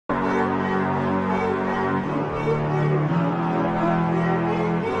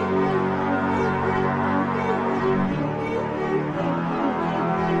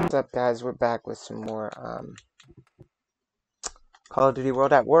up, guys? We're back with some more Call of Duty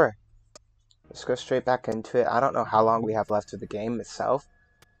World at War. Let's go straight back into it. I don't know how long we have left of the game itself.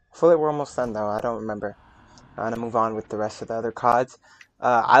 Hopefully we're almost done, though. I don't remember. I'm going to move on with the rest of the other CODs.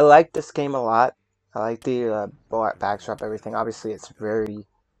 I like this game a lot. I like the backdrop, everything. Obviously, it's very,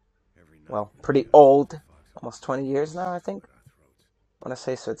 well, pretty old. Almost 20 years now, I think. I want to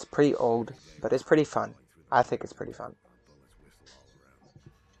say, so it's pretty old, but it's pretty fun. I think it's pretty fun.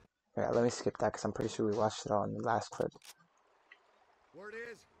 Yeah, let me skip that because I'm pretty sure we watched it all in the last clip. Word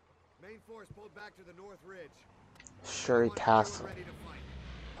is, main force pulled back to the North Ridge. Shuri Castle. Ready to fight.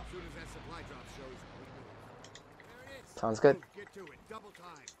 As soon as that supply drop shows, we move. There it is. Sounds good. Get to it. Double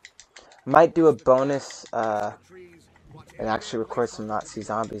time. Might do a bonus and actually record some Nazi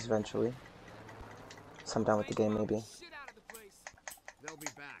zombies eventually. So I'm done with the game, maybe. They'll be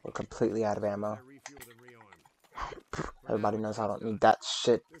back. We're completely out of ammo. Refueled and rearmed. Everybody knows I don't need that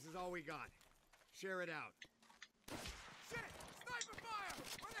shit. This is all we got. Share it out.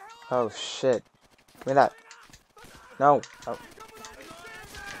 Oh shit. Give me that. No. Oh.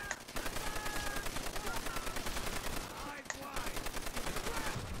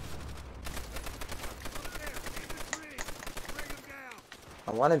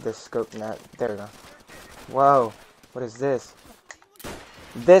 I wanted to scope that. There we go. Whoa. What is this?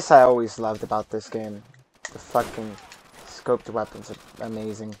 This I always loved about this game. The fucking scoped weapons are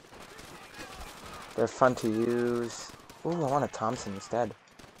amazing. They're fun to use. Ooh, I want a Thompson instead.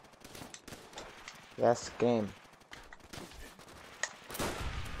 Yes, game.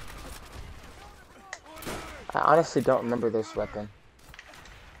 I honestly don't remember this weapon.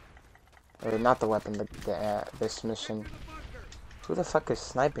 Or not the weapon, this mission. Who the fuck is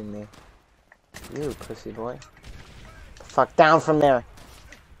sniping me? You, pussy boy. The fuck down from there!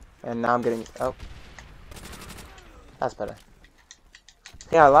 And now I'm getting... Oh. That's better.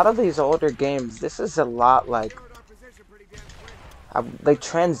 Yeah, a lot of these older games, this is a lot like... they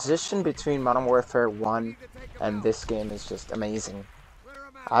transition between Modern Warfare 1 and this game is just amazing.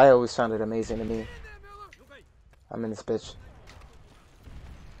 I always found it amazing to me. I'm in this bitch.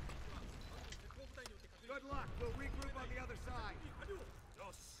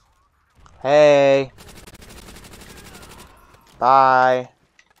 Hey! Bye!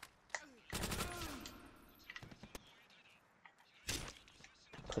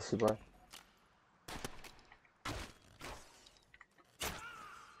 Pussy boy.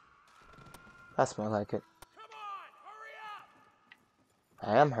 That's more like it.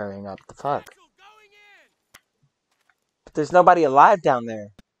 I am hurrying up. The fuck? But there's nobody alive down there.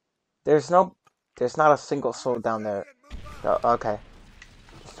 There's not a single soul down there. Oh, okay.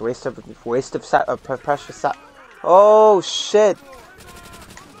 Just waste of precious sap. Oh shit!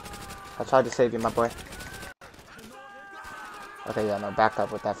 I tried to save you, my boy. Okay, yeah, no, back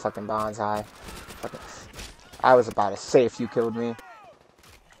up with that fucking bonsai. Okay. I was about to say if you killed me.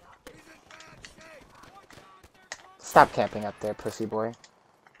 Stop camping up there, pussy boy.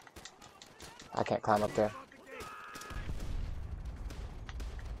 I can't climb up there.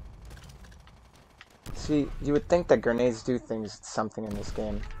 See, you would think that grenades do something in this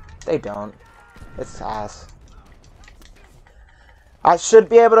game. They don't. It's ass. I should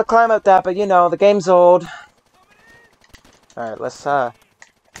be able to climb up that, but you know, the game's old. Alright, let's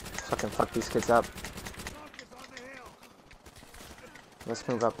fucking fuck these kids up. Let's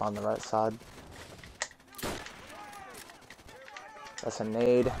move up on the right side. That's a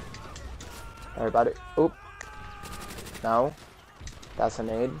nade. Everybody. Oop. No. That's a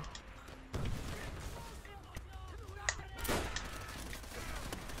nade.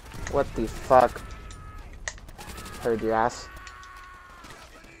 What the fuck? Heard your ass.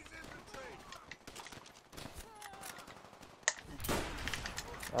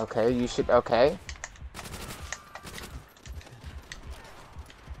 Okay, you should. Okay.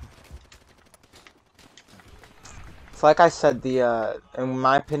 It's like I said, in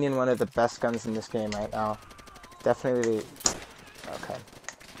my opinion, one of the best guns in this game right now. Definitely okay.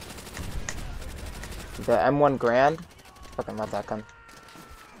 The M1 Grand? Fucking love that gun.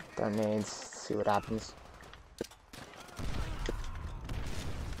 Grenades, see what happens.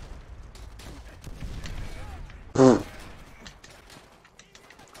 Right,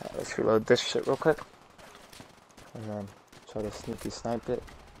 let's reload this shit real quick. And then try to sneaky snipe it.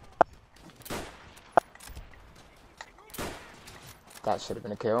 That should have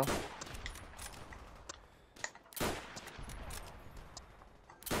been a kill.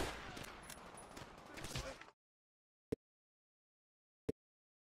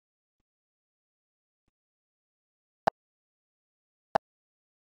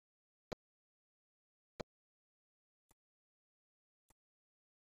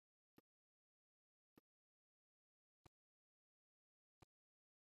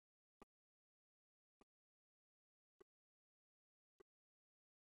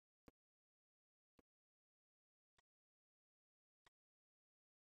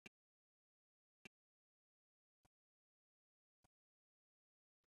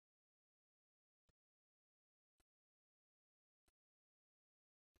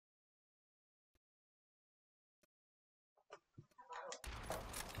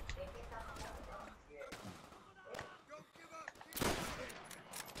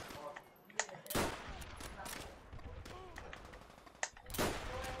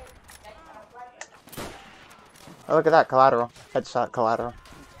 Oh, look at that. Collateral. Headshot collateral.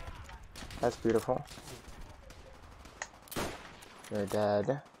 That's beautiful. You're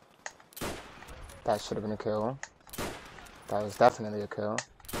dead. That should have been a kill. That was definitely a kill.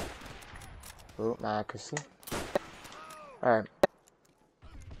 Ooh, my accuracy. Alright.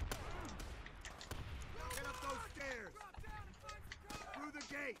 Get up those stairs. Through the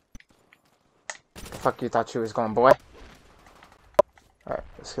gate. The fuck you thought you was going, boy? Alright,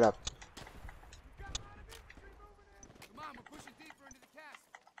 let's get up. Come on, we're pushing deeper into the cast.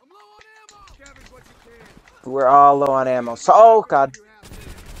 I'm low on ammo. Scavenge what you can. We're all low on ammo. So, oh god. You have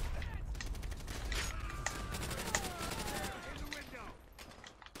in the window.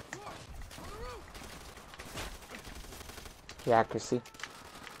 Look, on the roof. The accuracy.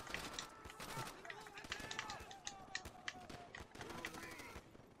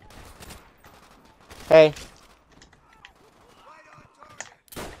 Hey. Right on target.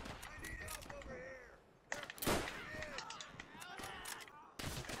 I need help over here. They're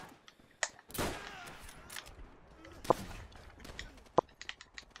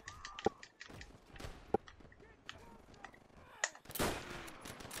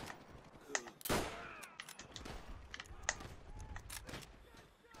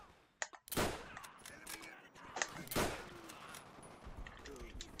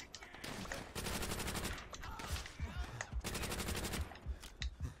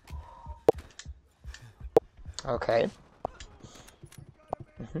Okay.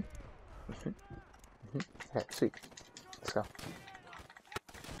 Okay, sweet. Let's go.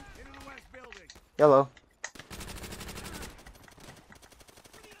 into the west building. Yellow.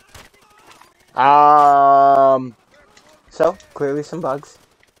 So, clearly some bugs.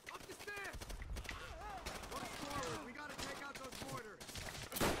 Up the stairs. Push forward. We gotta take out those mortars.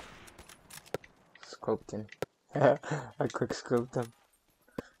 Scoped him. I quick scoped him.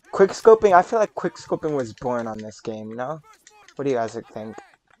 Quick scoping, I feel like quick scoping was born on this game, you know? What do you guys think?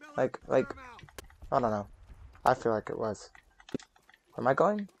 Like, Clear 'em out. I don't know. I feel like it was. Where am I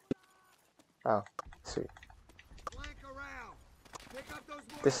going? Oh, sweet. Flank around. Pick up those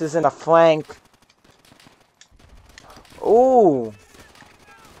mortars. This isn't a flank. Ooh.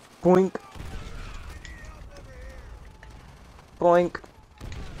 Boink. Boink.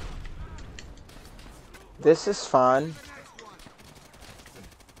 This is fun. Next one.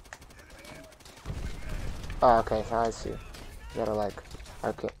 Oh, okay, so I see. You gotta like,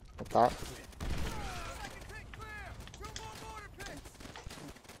 okay, like that. Second tank clear. 2 more mortar pits.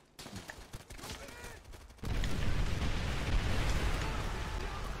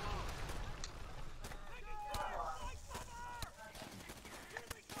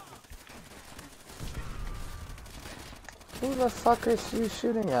 Who the fuck is you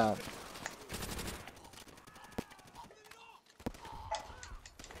shooting at?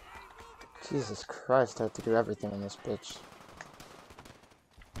 Jesus Christ, I have to do everything in this bitch.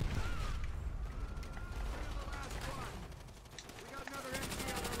 We got another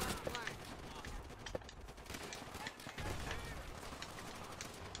MG on our left flank.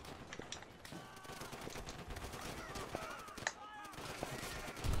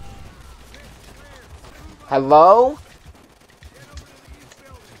 Hello? Get over to the east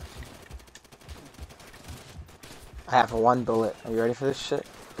building. I have 1 bullet. Are you ready for this shit?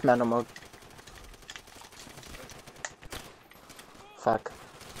 Commando mode. Fuck.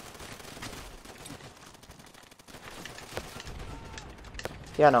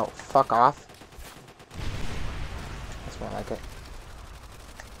 Yeah, no, fuck off. That's more like it.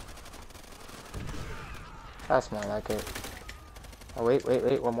 That's more like it. Oh, wait,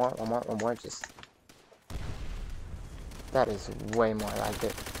 one more, just... That is way more like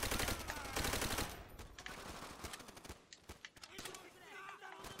it.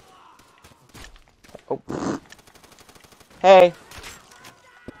 Oh. Hey!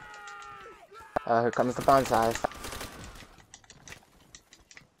 Here comes the bonsai.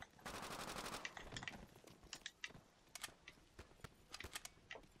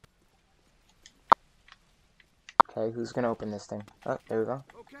 Okay, who's gonna open this thing? Oh, there we go.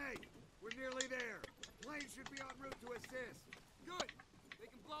 Okay, we're nearly there. Planes should be en route to assist. Good. They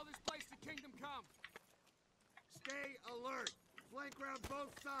can blow this place to Kingdom Come. Stay alert. Flank round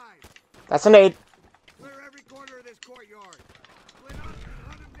both sides. That's an aid. Clear every corner of this courtyard. Split up and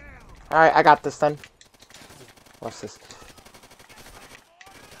hunt them down. Alright, I got this then. What's this?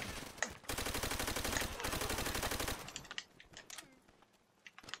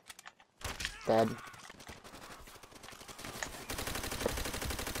 Dead.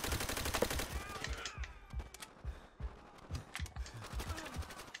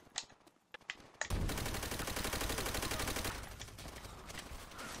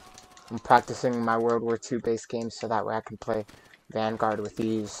 I'm practicing my World War II based games so that way I can play Vanguard with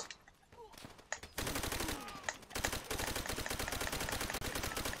ease.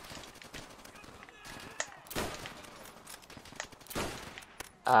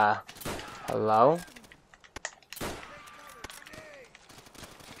 Hello?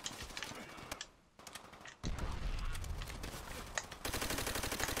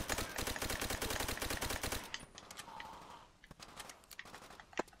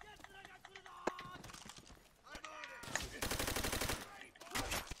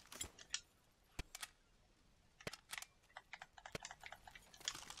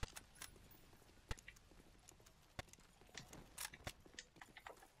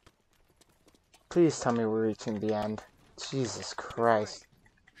 Please tell me we're reaching the end. Jesus Christ.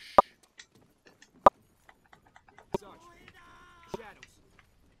 Sarge. Shadows.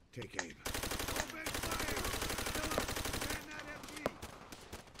 Take aim. Open fire! Philip, man that MG!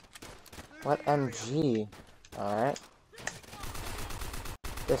 What MG? Alright.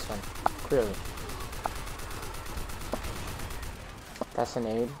 This one. Clearly. That's an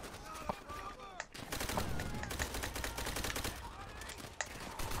aid.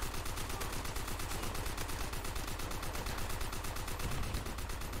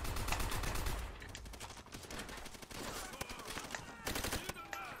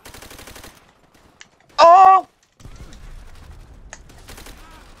 Oh!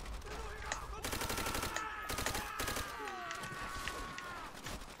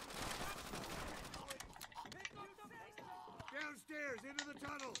 Downstairs, into the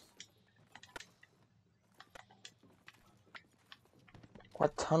tunnels!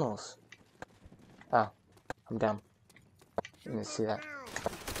 What tunnels? Oh, I'm dumb. Didn't see that. Barrel!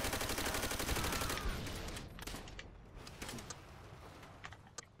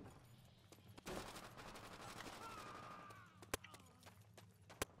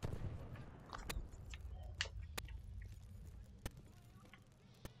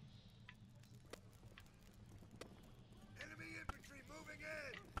 Enemy infantry moving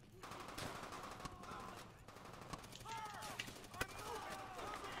in!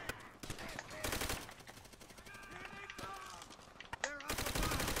 They're up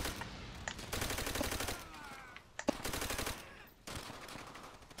above!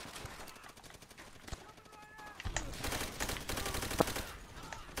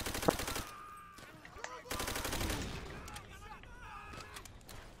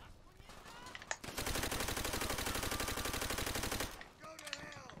 Go to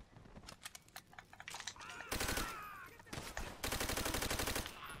hell!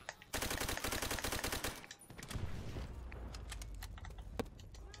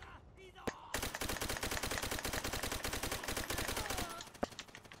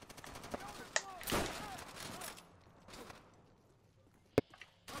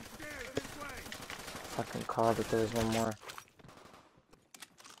 Upstairs, this way! Fucking called that there was one more.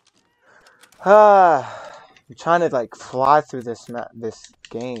 I'm trying to like fly through this this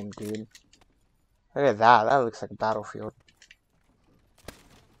game, dude. Look at that. That looks like a battlefield.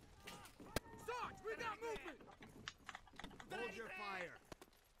 Sarge, we got movement! Hold your fire!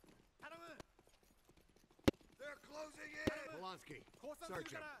 They're closing in! Polanski,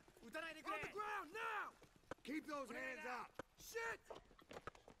 search him. On the ground, now! Keep those hands up! Shit!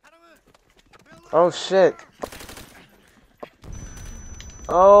 Oh shit.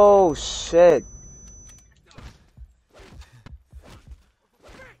 Oh shit.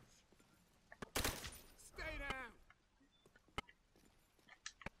 Stay down!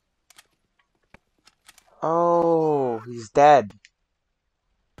 Oh, he's dead.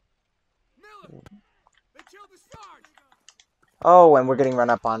 Miller! They killed the Sarge! Oh, and we're getting run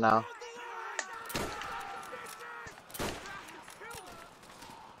up on now.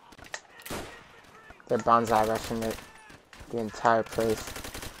 They're bonsai rushing the entire place.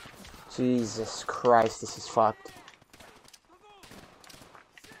 Jesus Christ, this is fucked.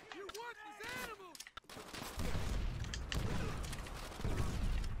 You worthless animals!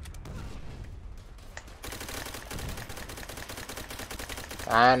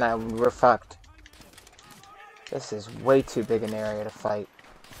 And we're fucked. This is way too big an area to fight.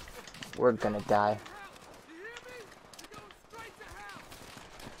 We're gonna die. You hear me? You're going straight to hell!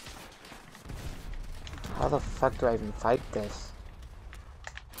 How the fuck do I even fight this?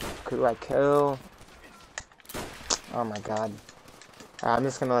 Who do I kill? Oh my god. I'm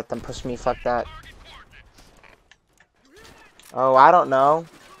just gonna let them push me, fuck that. Oh, I don't know.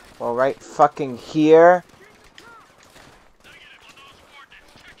 Well, right fucking here.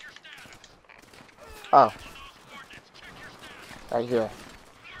 Oh. Right here.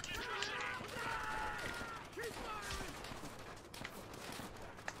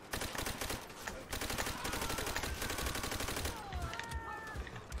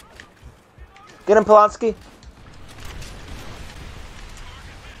 Get him, Polanski.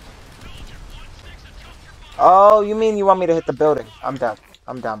 Oh, you mean you want me to hit the building? I'm dumb.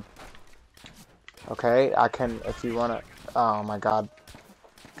 I'm dumb. Okay, I can if you wanna. Oh my god.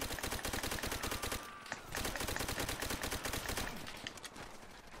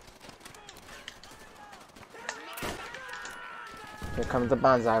 Here comes the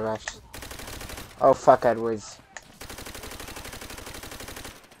Banzai Rush. Oh, fuck Edwards.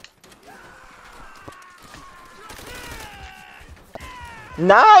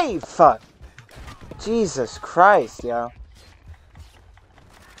 Knife! Jesus Christ, yo.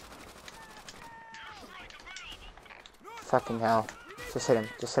 Fucking hell. Just hit him.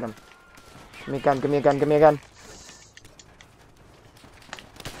 Just hit him. Give me a gun. Give me a gun. Give me a gun.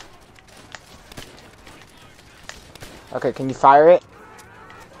 Okay, can you fire it?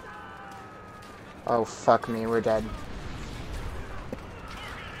 Oh, fuck me. We're dead.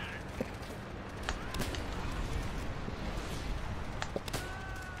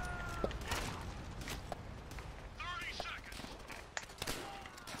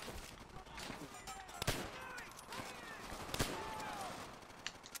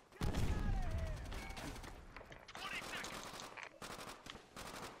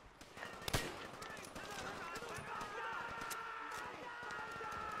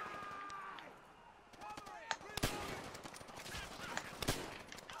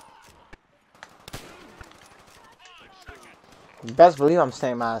 You best believe I'm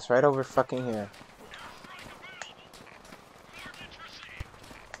staying my ass right over fucking here.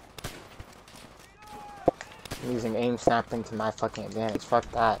 I'm using aim snapping to my fucking advantage.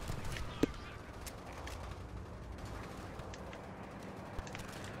 Fuck that.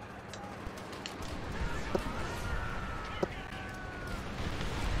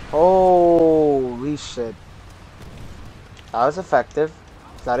 Holy shit. That was effective.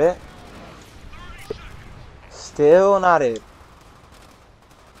 Is that it? Still not it.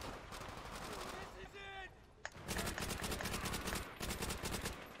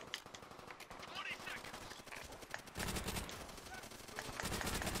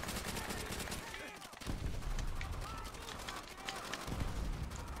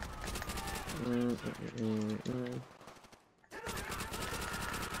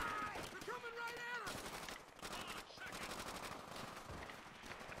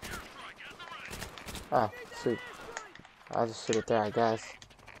 Oh, sweet. I'll just shoot it there, I guess.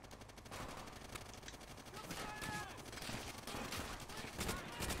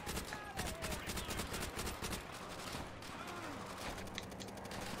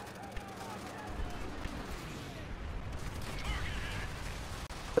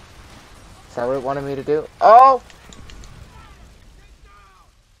 Is that what it wanted me to do? Oh!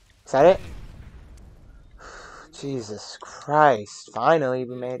 Is that it? Jesus Christ. Finally,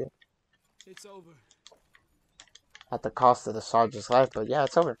 we made it. It's over. At the cost of the sergeant's life, but yeah,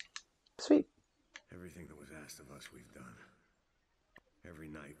 it's over. Sweet. Everything that was asked of us, we've done. Every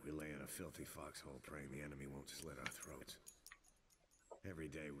night we lay in a filthy foxhole praying the enemy won't slit our throats. Every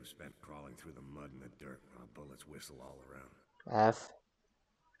day was spent crawling through the mud and the dirt while bullets whistle all around. F.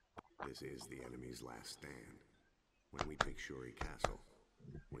 This is the enemy's last stand. When we take Shuri Castle,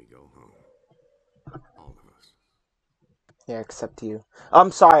 we go home. All of us. Yeah, except you.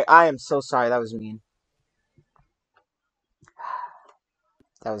 I'm sorry. I am so sorry. That was mean.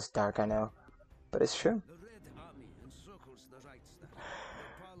 That was dark, I know. But it's true. The Red Army encircles the Reichstag. The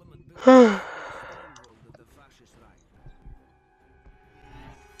Parliament built a stronghold of the fascist right.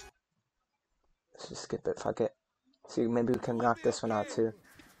 Let's just skip it. Fuck it. See, maybe we can knock this one out too.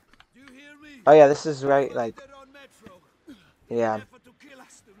 Do you hear me? Oh yeah, this is right. Like, They're on Metro. yeah. Effort to kill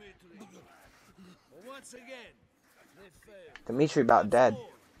us, Dmitri. But once again, they failed. Dimitri about dead.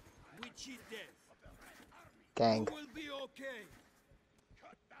 We cheat death. Gang. You will be okay.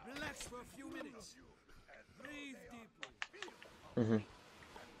 Relax for a few minutes. Breathe deeply.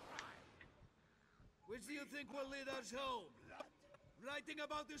 Which do you think will lead us home? Writing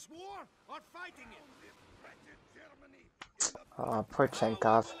about this war or fighting it? Oh, poor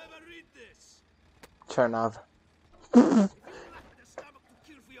Chenkov. Will ever read this? Chernov. You lack the stomach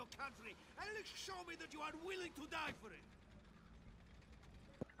to kill for your country. At least show me that you are willing to die for it.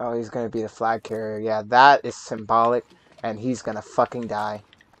 Oh, he's gonna be the flag carrier. Yeah, that is symbolic. And he's gonna fucking die.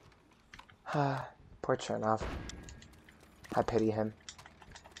 Poor Chernov. I pity him.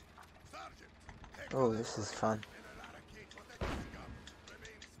 Oh, this is fun.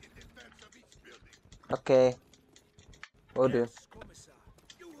 Okay. Will do. Yes, Commissar.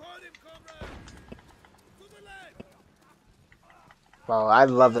 You heard him, comrade. To the left. Wow, I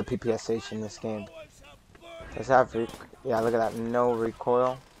love the PPSH in this game. Ours are burning. Does that have yeah, look at that. No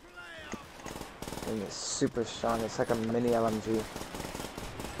recoil. thing is super strong. It's like a mini LMG.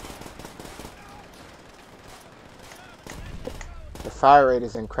 The fire rate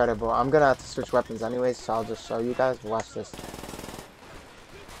is incredible. I'm gonna have to switch weapons anyways, so I'll just show you guys. Watch this.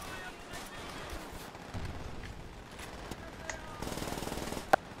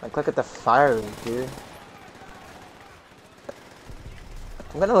 Like, look at the fire rate, dude.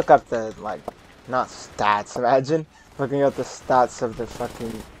 I'm gonna look up the, like, not stats. Imagine looking up the stats of the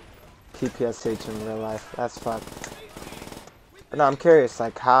fucking PPSH in real life. That's fun. But no, I'm curious,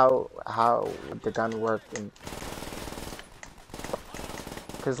 like, how would the gun work in...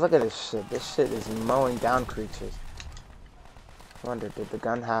 Because look at this shit. This shit is mowing down creatures. I wonder, did the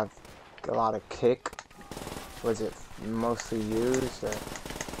gun have a lot of kick? Was it mostly used, or...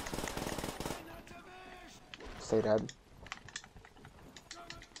 Stay dead.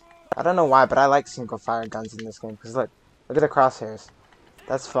 I don't know why, but I like single fire guns in this game. Because look at the crosshairs.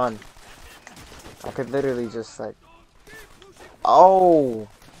 That's fun. I could literally just like... Oh!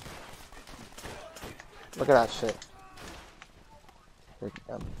 Look at that shit.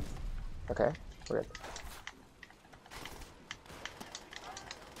 Okay, we're good.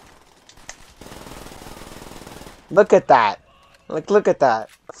 Look at that! Like, look at that.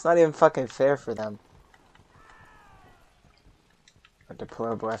 It's not even fucking fair for them. A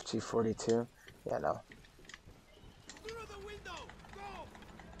deployable FG-42? Yeah, no. Through the window! Go!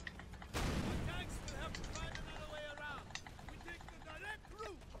 The tanks will have to find another way around. We take the direct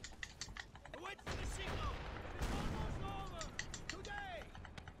route. Wait for the signal. It's almost over. Today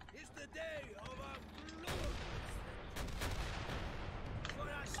is the day of our blood. For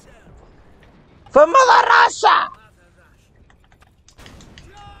ourselves. For Mother Russia!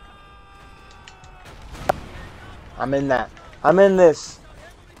 I'm in that. I'm in this.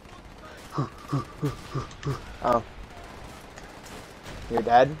 Oh. You're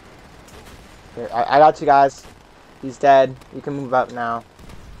dead? Here, I got you guys. He's dead. You can move up now.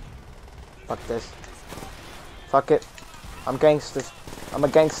 Fuck this. Fuck it. I'm gangster. I'm a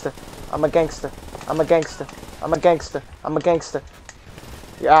gangster. I'm a gangster. I'm a gangster. I'm a gangster. I'm a gangster.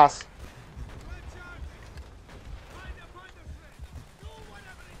 Your ass.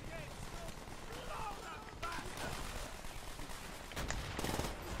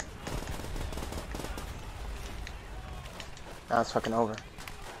 Now it's fucking over.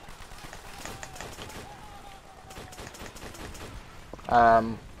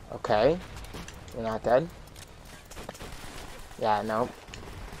 Okay. You're not dead? Yeah, nope.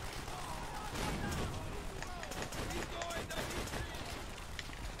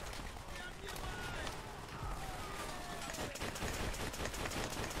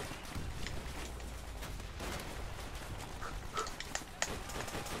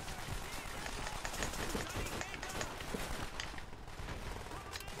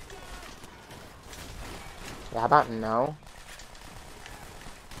 Yeah, how about no?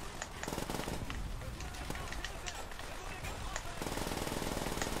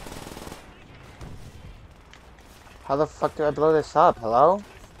 How the fuck do I blow this up? Hello?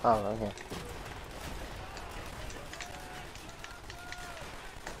 Oh, okay.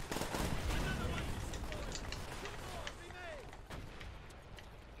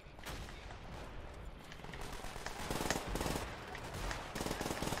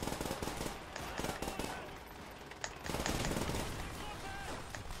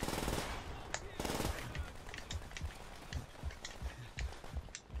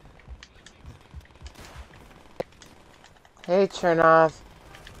 Hey Chernoff,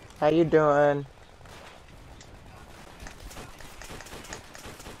 how you doing?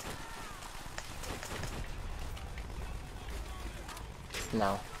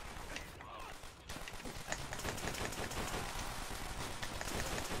 No.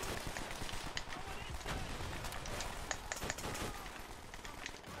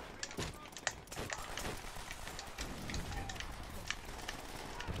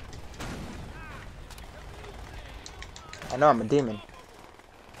 I know I'm a demon.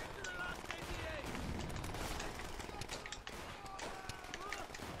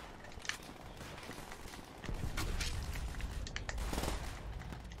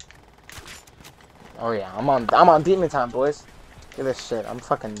 Oh yeah, I'm on demon time, boys. Look at this shit. I'm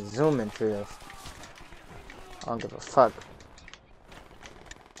fucking zooming through this. I don't give a fuck.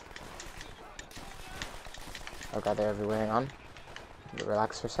 Oh god, they're everywhere. Hang on.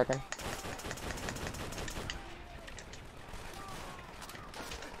 Relax for a second.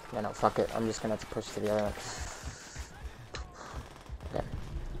 Yeah, no, fuck it. I'm just gonna have to push to the other one.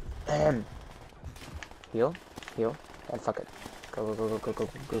 Okay. Heal. Heal. And fuck it. Go, go, go, go, go, go,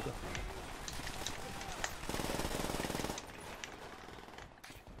 go, go.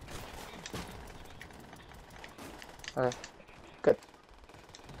 Okay. Good.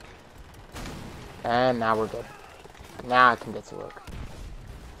 And now we're good. Now I can get to work.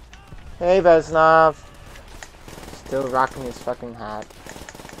 Hey, Vesnov. Still rocking his fucking hat.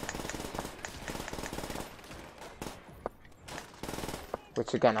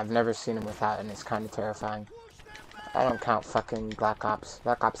 Which, again, I've never seen him without, and it's kind of terrifying. I don't count fucking Black Ops.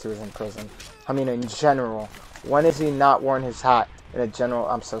 Black Ops 2 is in prison. I mean, in general. When has he not worn his hat? In a general,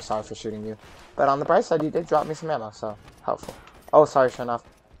 I'm so sorry for shooting you. But on the bright side, you did drop me some ammo, so helpful. Oh, sorry, Shanov.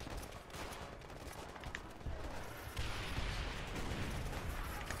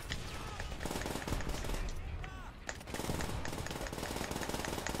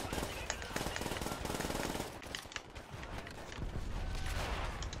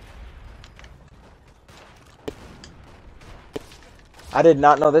 I did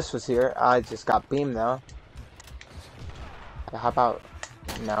not know this was here. I just got beamed, though. How about...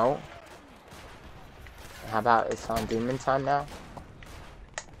 No. How about it's on demon time now?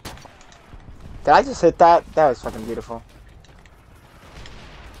 Did I just hit that? That was fucking beautiful.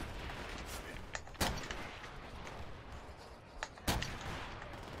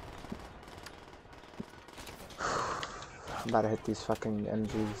 I'm about to hit these fucking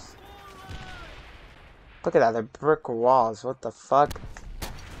MGs. Look at that, they're brick walls. What the fuck?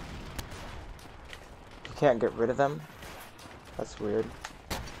 You can't get rid of them? That's weird.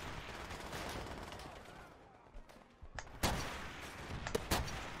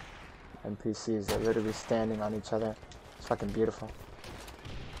 NPCs are literally standing on each other. It's fucking beautiful.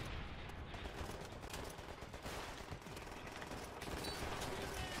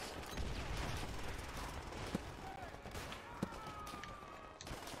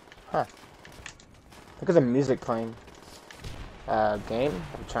 Huh. Look at the music playing. Game?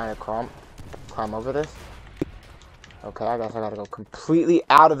 I'm trying to climb over this. Okay, I guess I gotta go completely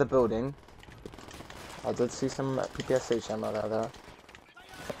out of the building. I did see some PPSH ammo though.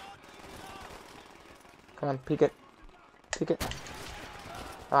 Come on, peek it. Peek it.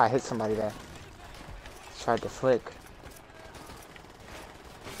 Oh, I hit somebody there. Tried to flick.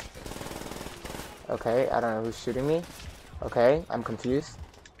 Okay, I don't know who's shooting me. Okay, I'm confused.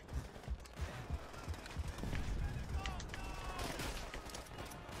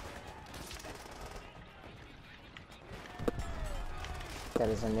 That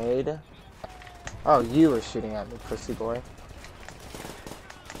is a nade. Oh, you were shooting at me, pussy boy.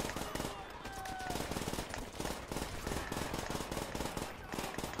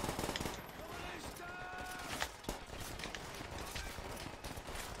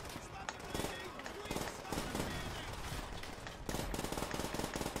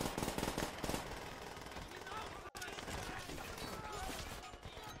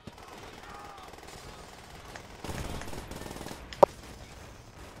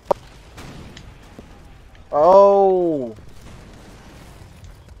 Oh!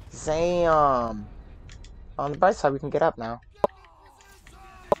 Damn! On the bright side, we can get up now.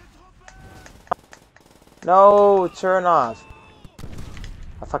 No! Chernov!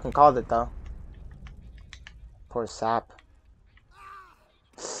 I fucking called it, though. Poor sap.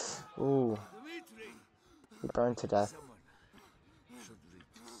 Ooh. He burned to death.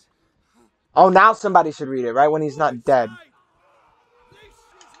 Oh, now somebody should read it, right? When he's not dead.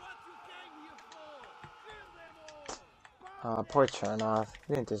 Oh, poor Chernov.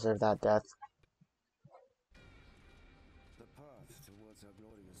 He didn't deserve that death.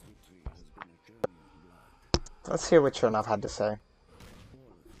 Let's hear what Chernov had to say.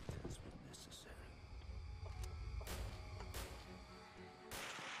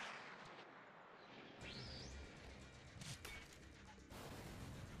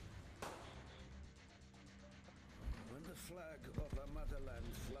 When the flag of the motherland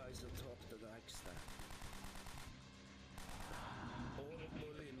flies atop the Reichstag, all of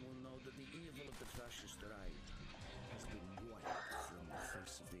Berlin will know that the evil of the fascist Reich has been wiped from the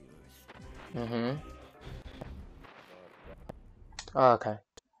face of the earth. Oh, okay.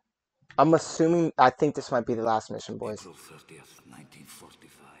 I'm assuming, I think this might be the last mission, boys. April 30th,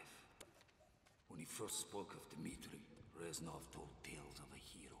 1945. When he first spoke of Dmitri, Reznov told tales of a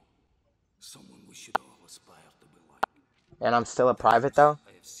hero. Someone we should all aspire to be like. And I'm still a private, though?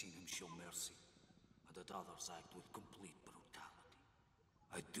 I have seen him show mercy, but that others act with complete brutality.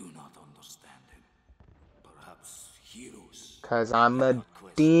 I do not understand him. Perhaps heroes... Because I'm a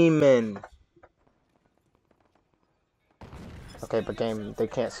demon. Okay, but game, they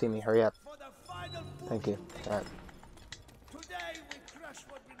can't see me. Hurry up. Thank you. Alright. Today we crush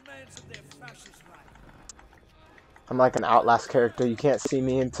what remains of their fascist right. I'm like an Outlast character. You can't see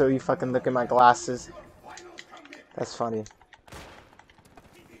me until you fucking look at my glasses. That's funny.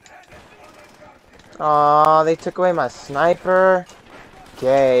 Aw, they took away my sniper.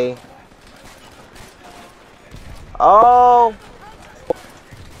 Gay. Oh!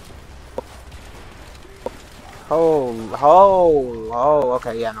 Oh,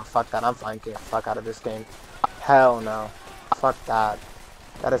 okay, yeah, no, fuck that. I'm flying the fuck out of this game. Hell no. Fuck that.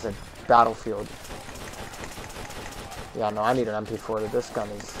 That is a battlefield. Yeah, no, I need an MP40. This gun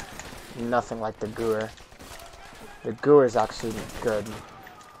is nothing like the Gewehr. The Gewehr is actually good.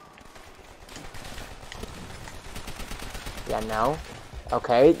 Yeah, no.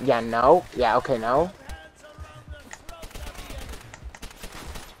 Okay, yeah, no. Yeah, okay, no.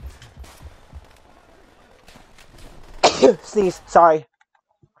 Sneeze, sorry.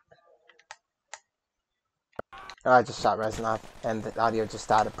 Oh, I just shot Reznov, and the audio just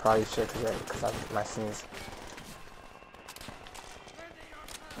started probably shit because of my sneeze.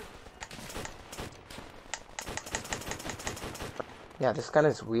 Yeah, this gun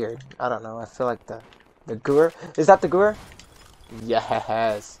is weird. I don't know. I feel like the Gewehr. Is that the Gewehr?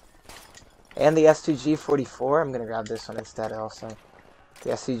 Yes. And the STG-44. I'm gonna grab this one instead also.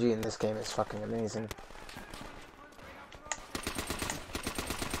 The STG in this game is fucking amazing.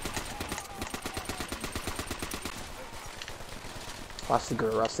 Watch the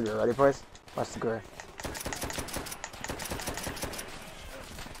Gewehr. Watch the Gewehr. Ready, boys? Watch the Gewehr.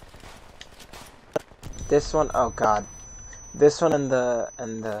 This one, oh god. This one and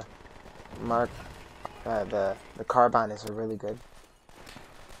the Mark, the carbine is really good.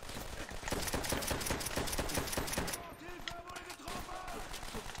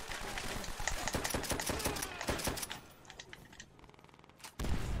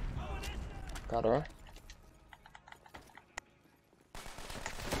 Got her.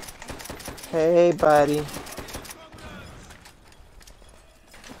 Hey, buddy.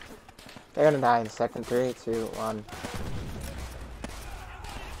 They're gonna die in second. 3, 2, 1.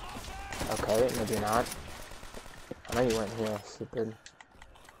 Okay, maybe not. I know you weren't here, stupid.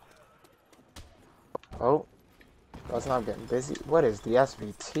 Oh. That's not getting busy. What is the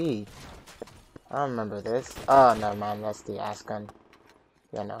SVT? I don't remember this. Oh, never mind. That's the ass gun.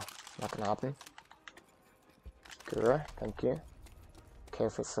 Yeah, no. Not gonna happen. Gewehr, thank you. Okay,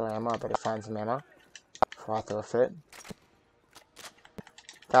 if it's still ammo, I better find some ammo before I throw a fit.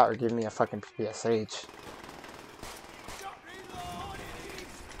 That would give me a fucking PPSH.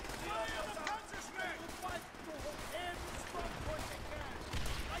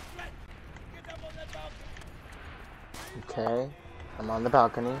 Okay, I'm on the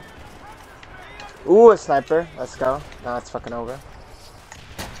balcony. Ooh, a sniper. Let's go. Now it's fucking over.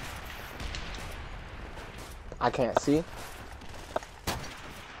 I can't see.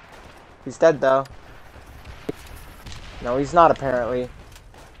 He's dead though. No, he's not apparently.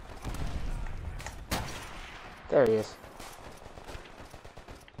 There he is.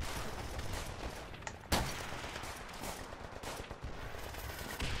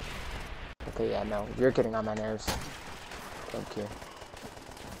 Okay, yeah, no. You're getting on my nerves. Thank you.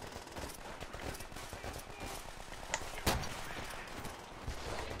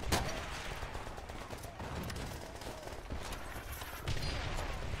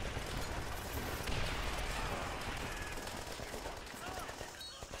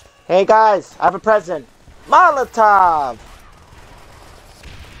 Hey guys, I have a present. Molotov!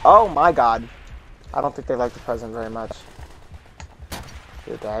 Oh my god. I don't think they like the present very much.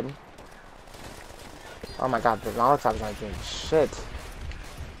 You're dead. Oh my god, the Molotov's not doing shit.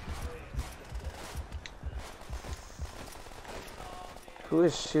 Who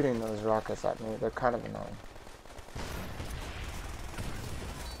is shooting those rockets at me? They're kind of annoying.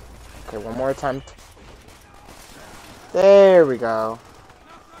 Okay, one more attempt. There we go.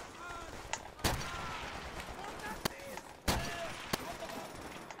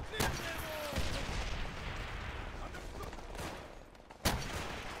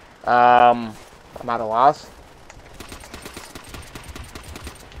 I'm at a loss.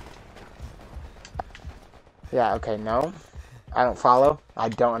 Yeah, okay, no. I don't follow. I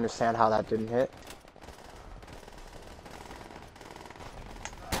don't understand how that didn't hit.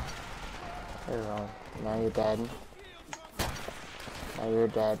 There we go. Now you're dead. Now you're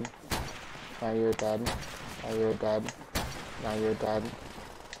dead. Now you're dead. Now you're dead. Now you're dead.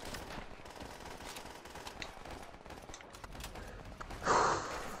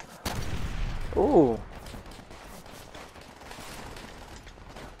 Ooh.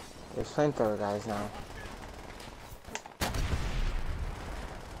 There's flamethrower guys now.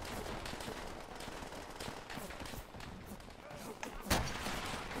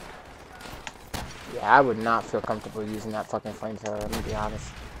 Yeah, I would not feel comfortable using that fucking flamethrower, let me be honest.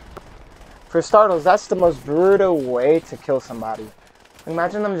 For starters, that's the most brutal way to kill somebody.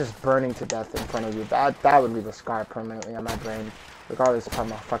 Imagine them just burning to death in front of you. That would leave a scar permanently on my brain. Regardless if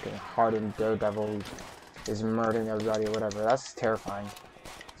I'm a fucking hardened daredevil who is murdering everybody or whatever. That's terrifying.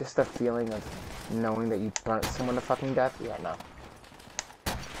 Just the feeling of knowing that you burnt someone to fucking death? Yeah, no.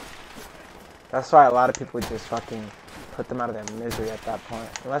 That's why a lot of people would just fucking put them out of their misery at that point.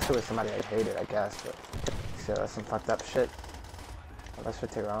 Unless it was somebody I hated, I guess. But still, that's some fucked up shit. Oh, that's for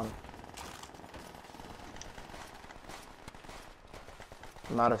Tehran.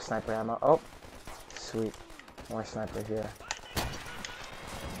 I'm out of sniper ammo. Oh, sweet. More sniper here.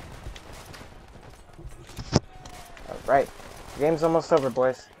 Alright. The game's almost over,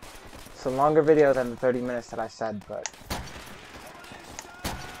 boys. It's a longer video than the 30 minutes that I said, but...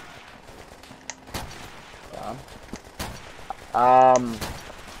 yeah.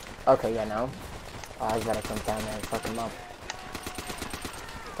 Okay, yeah, no. Oh, I gotta come down there and fuck him up.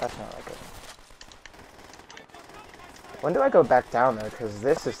 That's not like it. When do I go back down there? Because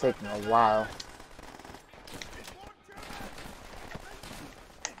this is taking a while.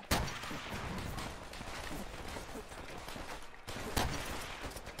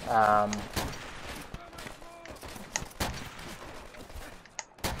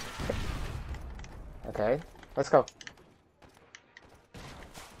 Okay, let's go.